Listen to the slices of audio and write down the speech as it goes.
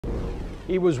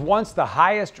He was once the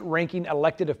highest-ranking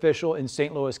elected official in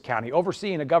St. Louis County,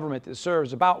 overseeing a government that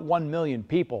serves about 1 million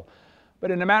people.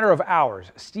 But in a matter of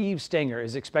hours, Steve Stenger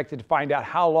is expected to find out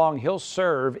how long he'll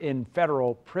serve in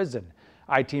federal prison.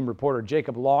 I-Team reporter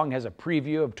Jacob Long has a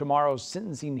preview of tomorrow's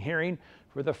sentencing hearing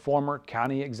for the former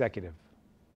county executive.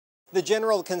 The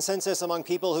general consensus among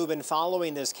people who've been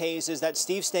following this case is that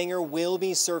Steve Stenger will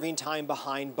be serving time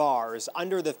behind bars.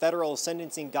 Under the federal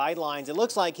sentencing guidelines, it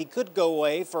looks like he could go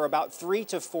away for about 3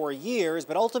 to 4 years,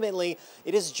 but ultimately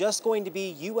it is just going to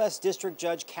be U.S. District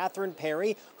Judge Catherine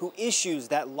Perry who issues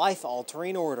that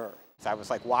life-altering order. I was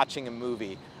like watching a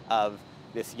movie of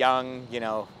this young,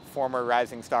 former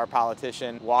rising star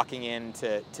politician walking in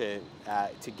to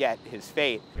get his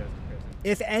fate.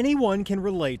 If anyone can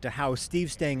relate to how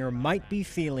Steve Stenger might be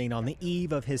feeling on the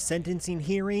eve of his sentencing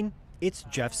hearing, it's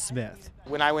Jeff Smith.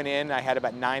 When I went in, I had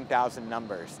about 9,000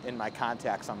 numbers in my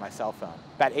contacts on my cell phone.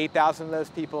 About 8,000 of those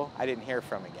people I didn't hear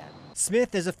from again.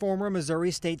 Smith is a former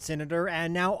Missouri state senator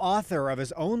and now author of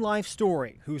his own life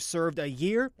story, who served a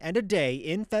year and a day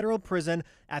in federal prison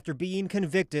after being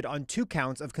convicted on 2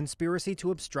 counts of conspiracy to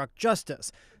obstruct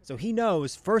justice. So he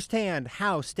knows firsthand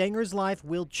how Stenger's life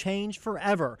will change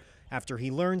forever after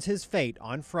he learns his fate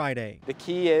on Friday. The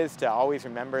key is to always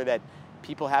remember that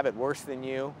people have it worse than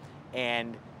you,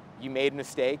 and you made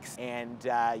mistakes, and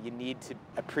you need to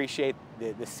appreciate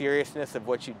the seriousness of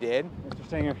what you did. Mr.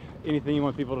 Stenger, anything you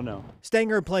want people to know?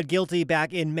 Stenger pled guilty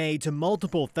back in May to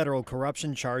multiple federal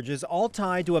corruption charges, all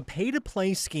tied to a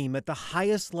pay-to-play scheme at the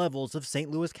highest levels of St.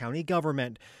 Louis County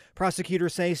government.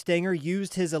 Prosecutors say Stenger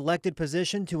used his elected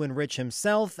position to enrich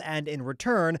himself, and in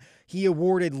return, he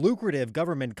awarded lucrative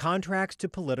government contracts to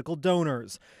political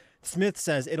donors. Smith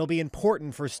says it'll be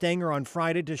important for Stenger on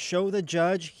Friday to show the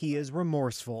judge he is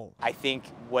remorseful. I think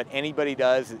what anybody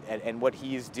does and what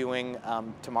he's doing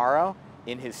tomorrow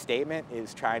in his statement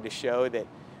is trying to show that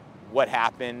what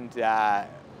happened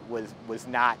was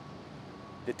not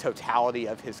the totality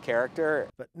of his character.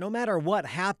 But no matter what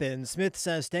happens, Smith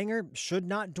says Stenger should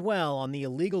not dwell on the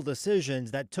illegal decisions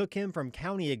that took him from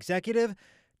county executive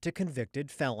to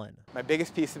convicted felon. My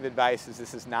biggest piece of advice is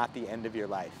this is not the end of your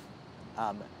life.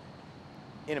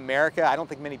 In America, I don't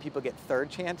think many people get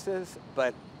third chances,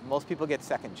 but most people get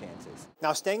second chances.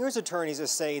 Now, Stenger's attorneys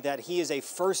say that he is a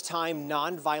first-time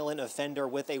nonviolent offender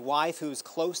with a wife who's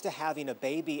close to having a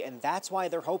baby, and that's why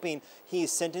they're hoping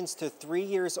he's sentenced to 3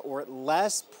 years or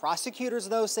less. Prosecutors,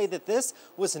 though, say that this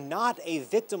was not a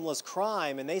victimless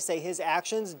crime, and they say his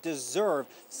actions deserve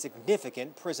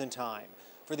significant prison time.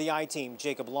 For the I-Team,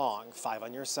 Jacob Long, 5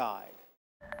 on your side.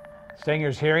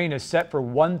 Stenger's hearing is set for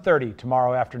 1:30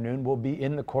 tomorrow afternoon. We'll be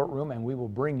in the courtroom and we will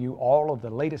bring you all of the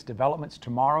latest developments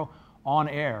tomorrow on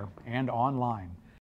air and online.